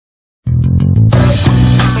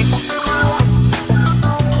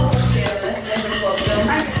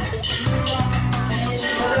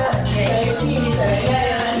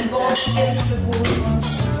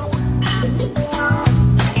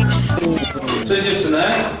Cześć dziewczyny.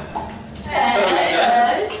 Co robicie?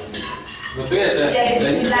 Gotujecie?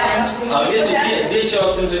 A wiecie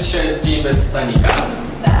o tym, że dzisiaj jest Dzień Bez Stanika?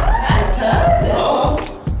 Tak. No.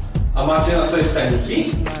 A macie na sobie staniki?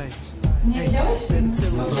 Nie wiedziałeś?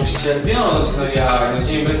 No to musicie zdjąć, no jak? No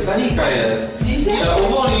Dzień Bez Stanika jest. Dzisiaj? Trzeba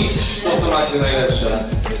uwolnić to, co macie najlepsze.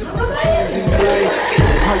 No to daję.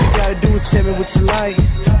 All you gotta do is tell me what you like.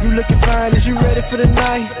 You looking fine, is you ready for the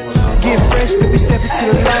night? Get fresh, then we step into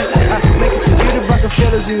the light. I make you forget about the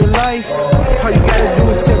fellas in your life. All you gotta do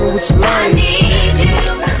is tell me what you like.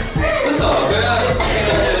 No co, ja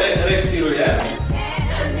rekwiruję.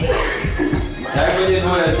 Jakby nie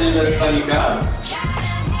było Dzień Bez Stanika,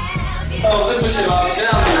 to wy tu się bawcie,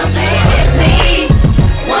 a my lecimy.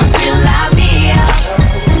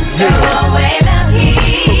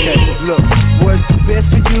 Look, what's best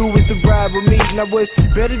for you is to ride with me. Now what's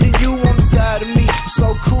better than you on the side of me? I'm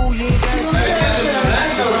so cool, you ain't got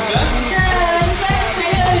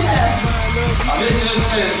A wiecie, że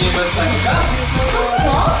dzisiaj jest Dzień Bez Stanika?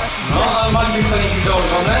 No, a macie staniki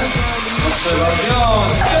założone? No trzeba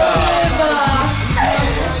wziąć.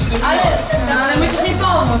 Ale musisz mi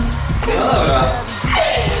pomóc. No dobra.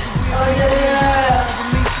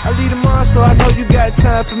 I lead them on, so I know you got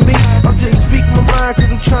time for me. I'm just speaking my mind,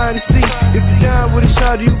 cause I'm trying to see. Is it down with a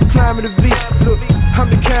shot, you can climb in the V. Look, I'm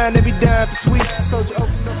the kind that be down for sweet. So you open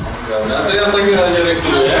up. Dobra, to ja w takim razie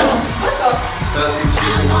rekwiruję. Teraz ich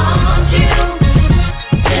dzisiejszy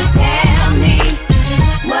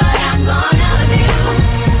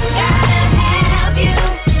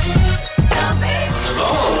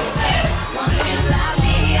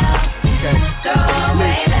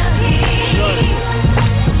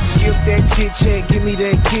that chit chat, give me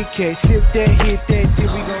that Kit Kat. Sip that, hit that, then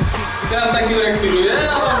we gon' kick. Ja takim rekwiruję,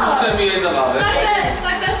 a wam życzę miłej zabawy.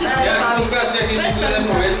 Tak też się Jak szukacie jakiejś dziewczyny,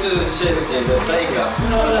 powiedzcie, że dzisiaj jest Dzień Bez Stanika.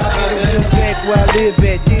 Back where I live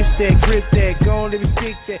at, this, that, grip that, go on, let me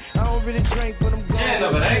stick that. I don't really drink, but I'm Dzień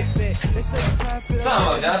dobry. Co,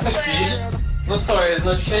 Madzia, co śpisz? No co jest,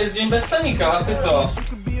 no dzisiaj jest Dzień Bez Stanika, a ty co?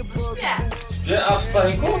 Śpię, a w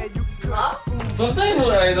staniku? No. To zdejmuj,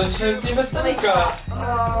 ej, no dzisiaj jest Dzień Bez Stanika.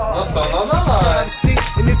 No co, no dawaj.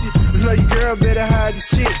 And if you know your girl, better hide the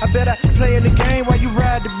shit. I bet I play in the game while you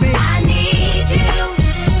ride the bitch. I need you.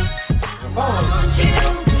 Want you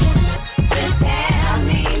to tell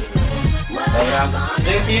me what Dobra,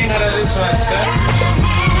 dzięki, na razie, trzymaj się.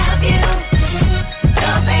 have you.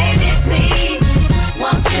 So baby, please,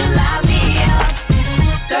 won't you lock me up?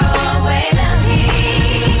 Throw away the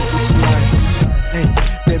heat. Hey,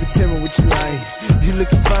 baby, tell me what you like. You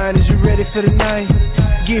looking fine, is you ready for the night?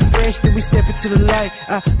 Get fresh, then we step into the light.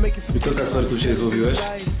 I make it. I co, Kasper, tu się złowiłeś?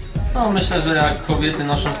 No myślę, że jak kobiety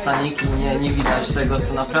noszą staniki, nie widać tego,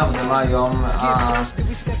 co naprawdę mają, a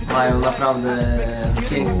mają naprawdę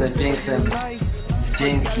piękne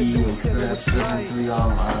wdzięki, które prezentują,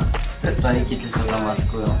 a te staniki tylko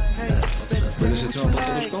zamaskują. Będziesz się trzymał pod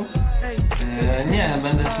poduszką? Nie,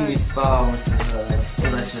 będę z nimi spał, myślę, że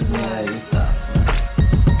uda się w mnie i czas.